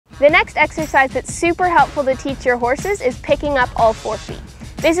The next exercise that's super helpful to teach your horses is picking up all 4 feet.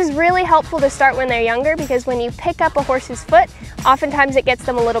 This is really helpful to start when they're younger because when you pick up a horse's foot, oftentimes it gets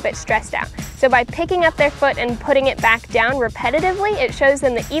them a little bit stressed out. So by picking up their foot and putting it back down repetitively, it shows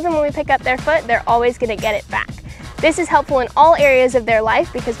them that even when we pick up their foot, they're always going to get it back. This is helpful in all areas of their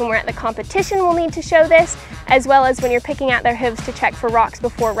life because when we're at the competition, we'll need to show this, as well as when you're picking out their hooves to check for rocks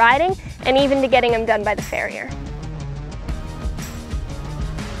before riding, and even to getting them done by the farrier.